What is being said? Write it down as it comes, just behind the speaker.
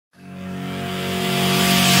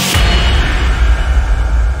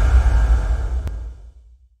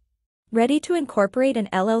Ready to incorporate an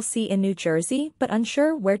LLC in New Jersey but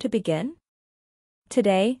unsure where to begin?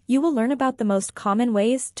 Today, you will learn about the most common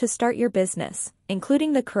ways to start your business,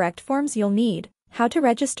 including the correct forms you'll need, how to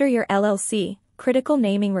register your LLC, critical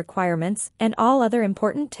naming requirements, and all other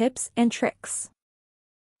important tips and tricks.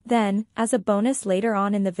 Then, as a bonus later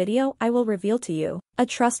on in the video, I will reveal to you a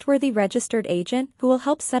trustworthy registered agent who will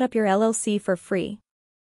help set up your LLC for free.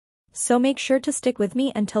 So make sure to stick with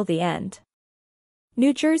me until the end.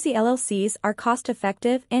 New Jersey LLCs are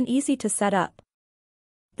cost-effective and easy to set up.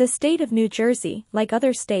 The state of New Jersey, like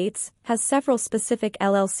other states, has several specific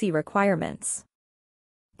LLC requirements.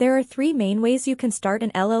 There are 3 main ways you can start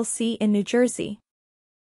an LLC in New Jersey.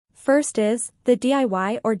 First is the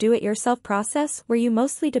DIY or do-it-yourself process, where you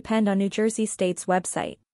mostly depend on New Jersey State's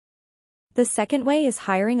website. The second way is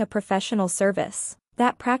hiring a professional service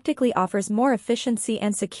that practically offers more efficiency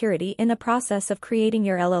and security in the process of creating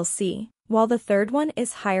your LLC, while the third one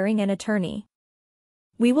is hiring an attorney.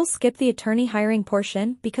 We will skip the attorney hiring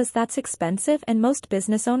portion because that's expensive and most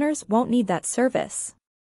business owners won't need that service.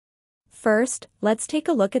 First, let's take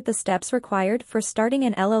a look at the steps required for starting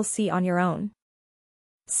an LLC on your own.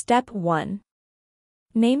 Step 1.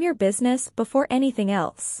 Name your business before anything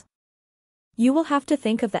else. You will have to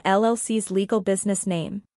think of the LLC's legal business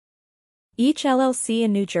name. Each LLC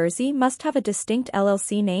in New Jersey must have a distinct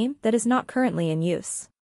LLC name that is not currently in use.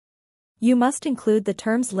 You must include the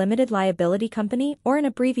terms limited liability company or an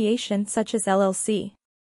abbreviation such as LLC.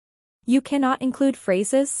 You cannot include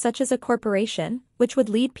phrases such as a corporation, which would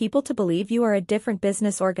lead people to believe you are a different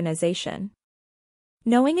business organization.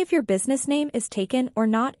 Knowing if your business name is taken or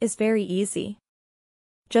not is very easy.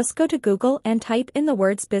 Just go to Google and type in the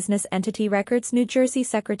words Business Entity Records New Jersey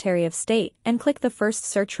Secretary of State and click the first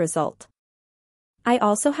search result. I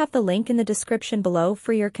also have the link in the description below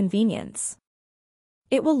for your convenience.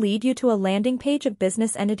 It will lead you to a landing page of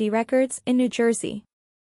business entity records in New Jersey.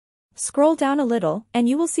 Scroll down a little and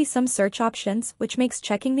you will see some search options, which makes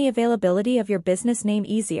checking the availability of your business name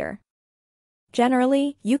easier.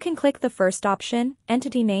 Generally, you can click the first option,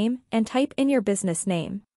 entity name, and type in your business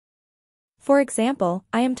name. For example,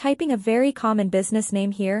 I am typing a very common business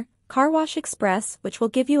name here, Car Wash Express, which will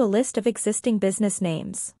give you a list of existing business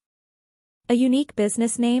names. A unique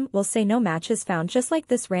business name will say no matches found, just like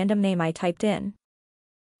this random name I typed in.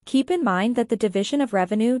 Keep in mind that the Division of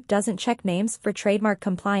Revenue doesn't check names for trademark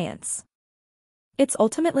compliance. It's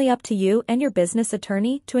ultimately up to you and your business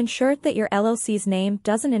attorney to ensure that your LLC's name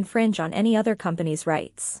doesn't infringe on any other company's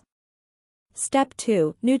rights. Step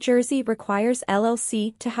 2. New Jersey requires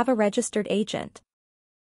LLC to have a registered agent.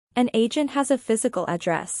 An agent has a physical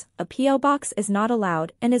address, a P.O. box is not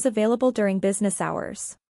allowed, and is available during business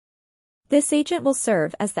hours. This agent will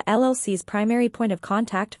serve as the LLC's primary point of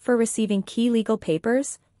contact for receiving key legal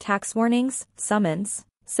papers, tax warnings, summons,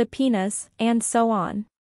 subpoenas, and so on.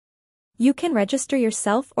 You can register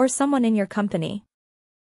yourself or someone in your company.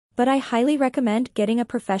 But I highly recommend getting a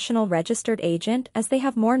professional registered agent, as they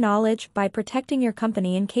have more knowledge by protecting your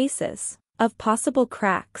company in cases of possible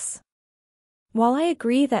cracks. While I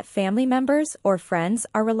agree that family members or friends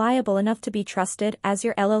are reliable enough to be trusted as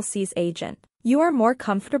your LLC's agent, you are more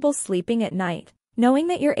comfortable sleeping at night, knowing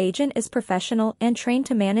that your agent is professional and trained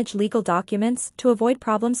to manage legal documents to avoid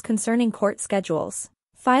problems concerning court schedules,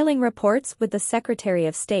 filing reports with the Secretary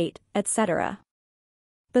of State, etc.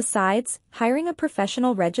 Besides, hiring a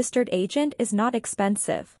professional registered agent is not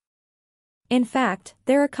expensive. In fact,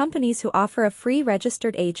 there are companies who offer a free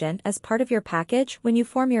registered agent as part of your package when you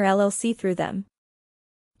form your LLC through them.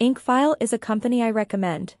 InkFile is a company I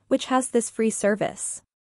recommend, which has this free service.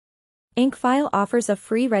 InkFile offers a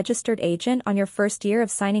free registered agent on your first year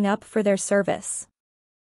of signing up for their service.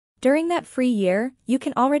 During that free year, you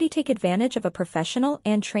can already take advantage of a professional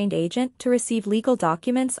and trained agent to receive legal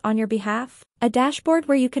documents on your behalf, a dashboard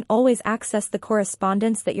where you can always access the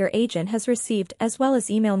correspondence that your agent has received, as well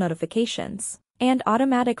as email notifications, and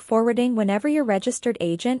automatic forwarding whenever your registered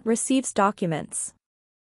agent receives documents.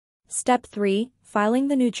 Step 3. Filing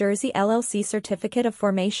the New Jersey LLC Certificate of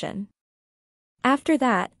Formation. After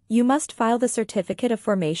that, you must file the Certificate of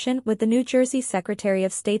Formation with the New Jersey Secretary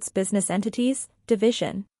of State's Business Entities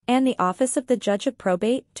Division and the Office of the Judge of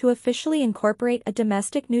Probate to officially incorporate a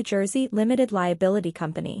domestic New Jersey limited liability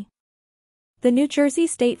company. The New Jersey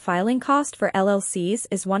state filing cost for LLCs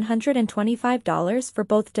is $125 for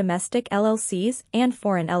both domestic LLCs and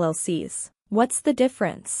foreign LLCs. What's the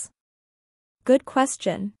difference? Good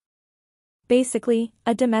question. Basically,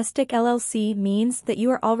 a domestic LLC means that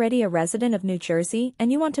you are already a resident of New Jersey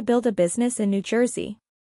and you want to build a business in New Jersey.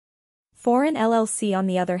 Foreign LLC, on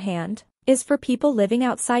the other hand, is for people living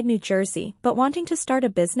outside New Jersey but wanting to start a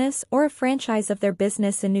business or a franchise of their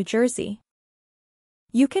business in New Jersey.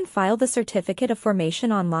 You can file the certificate of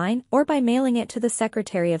formation online or by mailing it to the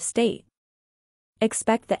Secretary of State.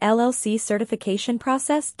 Expect the LLC certification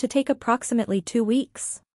process to take approximately 2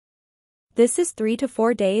 weeks. This is 3 to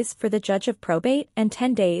 4 days for the Judge of Probate and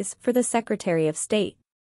 10 days for the Secretary of State.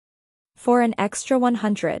 For an extra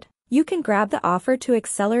 $100, you can grab the offer to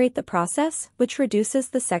accelerate the process, which reduces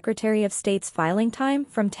the Secretary of State's filing time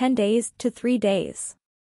from 10 days to 3 days.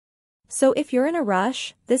 So if you're in a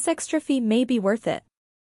rush, this extra fee may be worth it.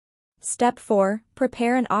 Step 4.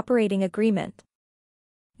 Prepare an operating agreement.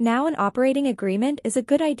 Now, an operating agreement is a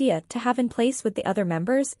good idea to have in place with the other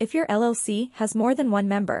members if your LLC has more than one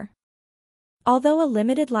member. Although a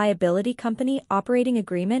limited liability company operating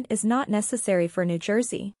agreement is not necessary for New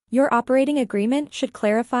Jersey, your operating agreement should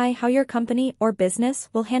clarify how your company or business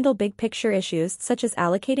will handle big picture issues such as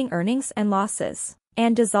allocating earnings and losses,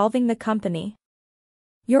 and dissolving the company.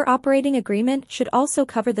 Your operating agreement should also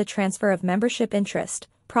cover the transfer of membership interest,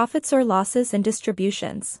 profits or losses and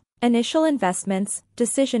distributions, initial investments,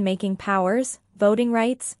 decision-making powers, voting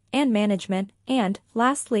rights, and management, and,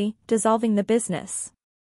 lastly, dissolving the business.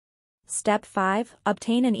 Step 5.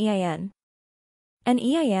 Obtain an EIN. An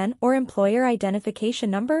EIN, or Employer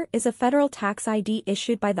Identification Number, is a federal tax ID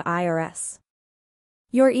issued by the IRS.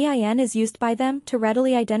 Your EIN is used by them to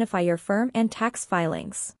readily identify your firm and tax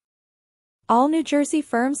filings. All New Jersey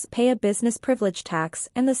firms pay a business privilege tax,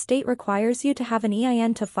 and the state requires you to have an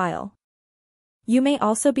EIN to file. You may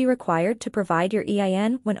also be required to provide your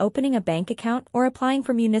EIN when opening a bank account or applying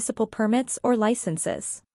for municipal permits or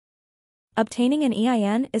licenses. Obtaining an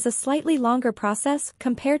EIN is a slightly longer process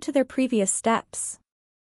compared to their previous steps.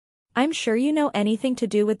 I'm sure you know anything to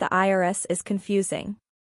do with the IRS is confusing.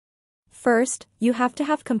 First, you have to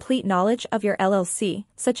have complete knowledge of your LLC,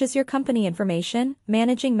 such as your company information,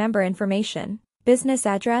 managing member information, business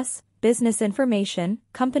address, business information,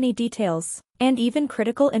 company details, and even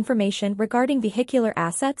critical information regarding vehicular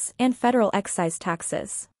assets and federal excise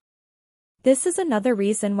taxes. This is another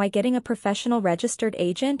reason why getting a professional registered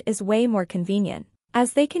agent is way more convenient,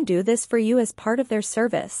 as they can do this for you as part of their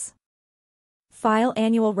service. File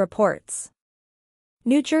annual reports.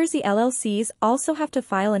 New Jersey LLCs also have to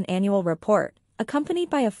file an annual report, accompanied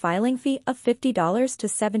by a filing fee of $50 to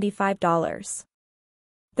 $75.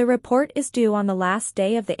 The report is due on the last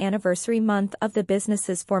day of the anniversary month of the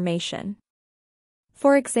business's formation.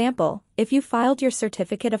 For example, if you filed your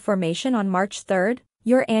certificate of formation on March 3rd,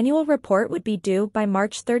 your annual report would be due by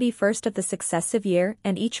March 31st of the successive year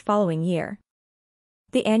and each following year.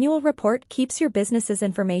 The annual report keeps your business's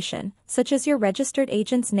information, such as your registered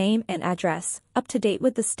agent's name and address, up to date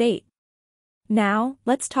with the state. Now,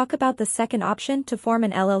 let's talk about the second option to form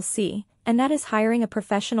an LLC, and that is hiring a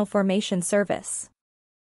professional formation service.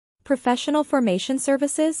 Professional formation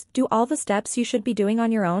services do all the steps you should be doing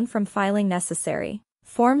on your own, from filing necessary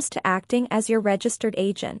forms to acting as your registered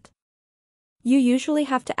agent. You usually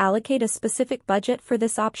have to allocate a specific budget for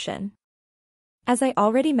this option. As I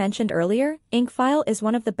already mentioned earlier, IncFile is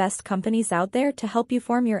one of the best companies out there to help you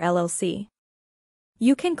form your LLC.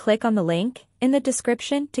 You can click on the link in the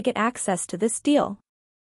description to get access to this deal.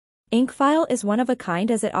 IncFile is one of a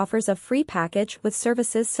kind as it offers a free package with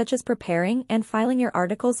services such as preparing and filing your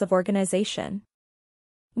articles of organization.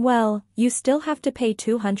 Well, you still have to pay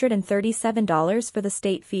 $237 for the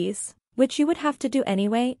state fees, which you would have to do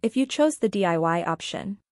anyway if you chose the DIY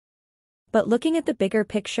option. But looking at the bigger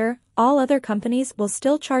picture, all other companies will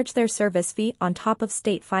still charge their service fee on top of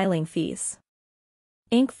state filing fees.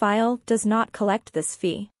 IncFile does not collect this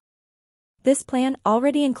fee. This plan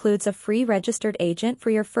already includes a free registered agent for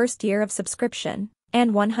your first year of subscription,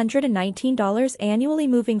 and $119 annually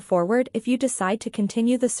moving forward if you decide to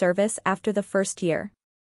continue the service after the first year.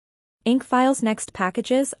 IncFile's next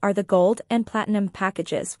packages are the Gold and Platinum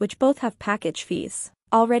packages, which both have package fees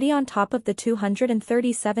already on top of the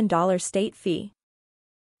 $237 state fee.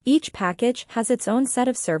 Each package has its own set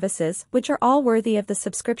of services which are all worthy of the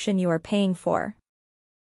subscription you are paying for.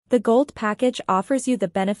 The Gold package offers you the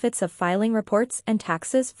benefits of filing reports and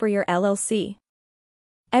taxes for your LLC.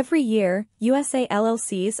 Every year, USA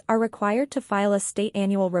LLCs are required to file a state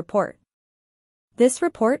annual report. This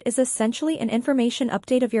report is essentially an information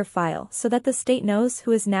update of your file so that the state knows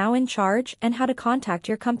who is now in charge and how to contact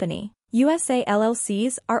your company. USA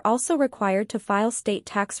LLCs are also required to file state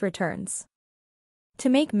tax returns. To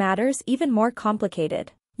make matters even more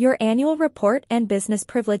complicated, your annual report and business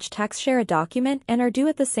privilege tax share a document and are due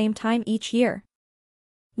at the same time each year.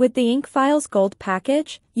 With the IncFile's Gold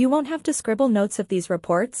package, you won't have to scribble notes of these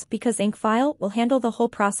reports because IncFile will handle the whole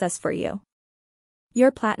process for you. Your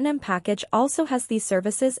Platinum package also has these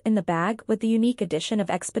services in the bag with the unique addition of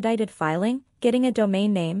expedited filing, getting a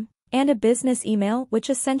domain name, and a business email, which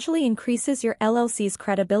essentially increases your LLC's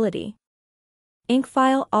credibility.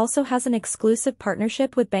 InkFile also has an exclusive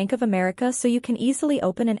partnership with Bank of America, so you can easily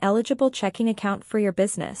open an eligible checking account for your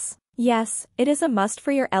business. Yes, it is a must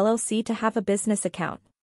for your LLC to have a business account.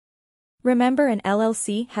 Remember, an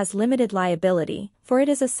LLC has limited liability, for it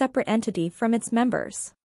is a separate entity from its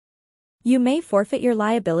members. You may forfeit your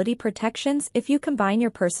liability protections if you combine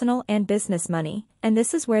your personal and business money, and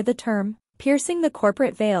this is where the term, piercing the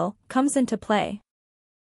corporate veil, comes into play.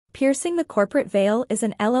 Piercing the corporate veil is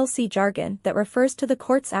an LLC jargon that refers to the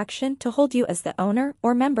court's action to hold you as the owner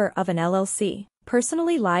or member of an LLC,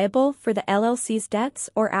 personally liable for the LLC's debts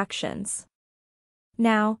or actions.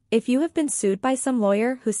 Now, if you have been sued by some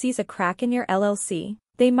lawyer who sees a crack in your LLC,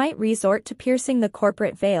 they might resort to piercing the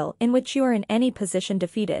corporate veil in which you are in any position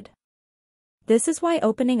defeated. This is why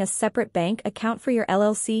opening a separate bank account for your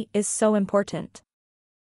LLC is so important.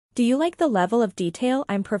 Do you like the level of detail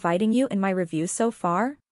I'm providing you in my review so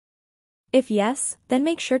far? If yes, then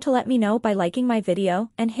make sure to let me know by liking my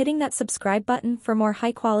video and hitting that subscribe button for more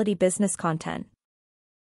high-quality business content.